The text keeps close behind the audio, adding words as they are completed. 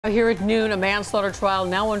Here at noon, a manslaughter trial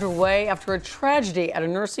now underway after a tragedy at a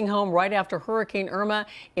nursing home right after Hurricane Irma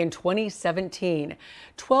in 2017.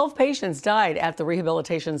 12 patients died at the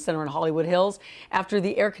rehabilitation center in Hollywood Hills after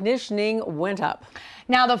the air conditioning went up.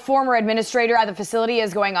 Now, the former administrator at the facility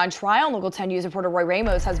is going on trial. Local 10 News reporter Roy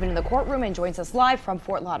Ramos has been in the courtroom and joins us live from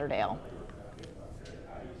Fort Lauderdale.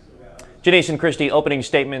 Janice and Christy, opening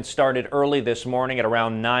statements started early this morning at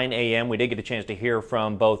around 9 a.m. We did get a chance to hear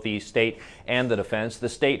from both the state and the defense. The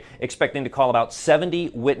state expecting to call about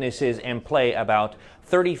 70 witnesses and play about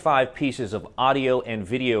 35 pieces of audio and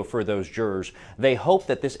video for those jurors. They hope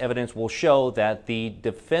that this evidence will show that the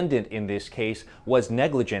defendant in this case was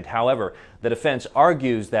negligent. However, the defense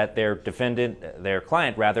argues that their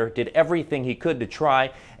client did everything he could to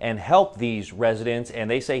try and help these residents, and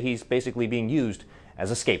they say he's basically being used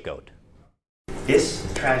as a scapegoat.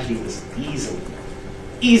 This tragedy was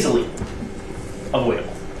easily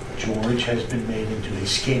avoidable. George has been made into a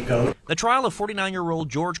scapegoat. The trial of 49-year-old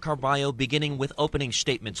George Carballo beginning with opening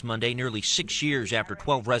statements Monday, nearly 6 years after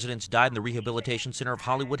 12 residents died in the rehabilitation center of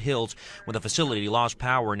Hollywood Hills when the facility lost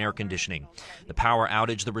power and air conditioning. The power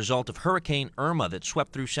outage the result of Hurricane Irma that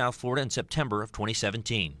swept through South Florida in September of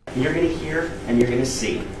 2017. You're going to hear and you're going to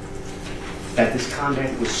see that this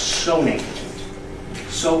conduct was so negligent,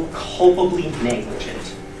 so culpably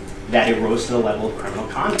negligent, that it rose to the level of criminal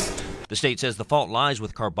conduct. The state says the fault lies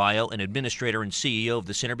with Carballo, an administrator and CEO of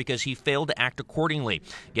the center, because he failed to act accordingly,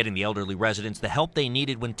 getting the elderly residents the help they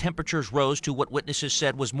needed when temperatures rose to what witnesses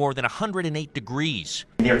said was more than 108 degrees.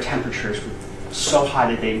 Their temperatures were so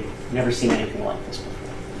high that they've never seen anything like this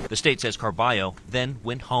before. The state says Carballo then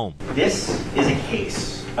went home. This is a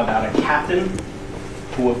case about a captain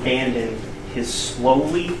who abandoned his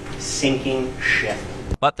slowly sinking ship.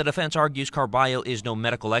 But the defense argues Carballo is no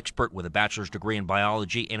medical expert with a bachelor's degree in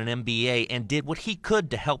biology and an MBA and did what he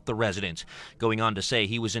could to help the residents, going on to say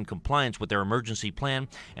he was in compliance with their emergency plan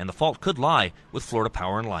and the fault could lie with Florida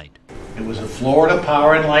Power and Light. It was a Florida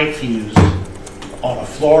Power and Light fuse on a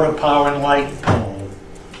Florida Power and Light pole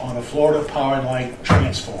on a Florida Power and Light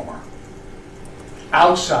transformer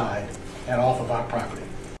outside and off of our property.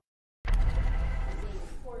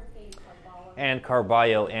 And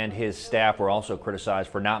Carballo and his staff were also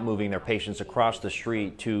criticized for not moving their patients across the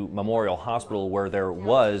street to Memorial Hospital, where there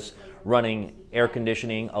was running air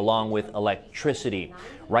conditioning along with electricity.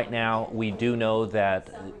 Right now, we do know that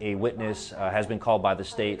a witness has been called by the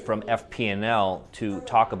state from FP&L to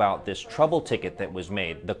talk about this trouble ticket that was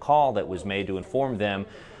made, the call that was made to inform them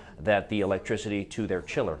that the electricity to their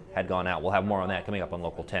chiller had gone out. We'll have more on that coming up on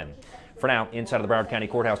Local 10. For now, inside of the Broward County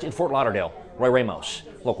Courthouse in Fort Lauderdale, Roy Ramos,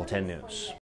 Local 10 News.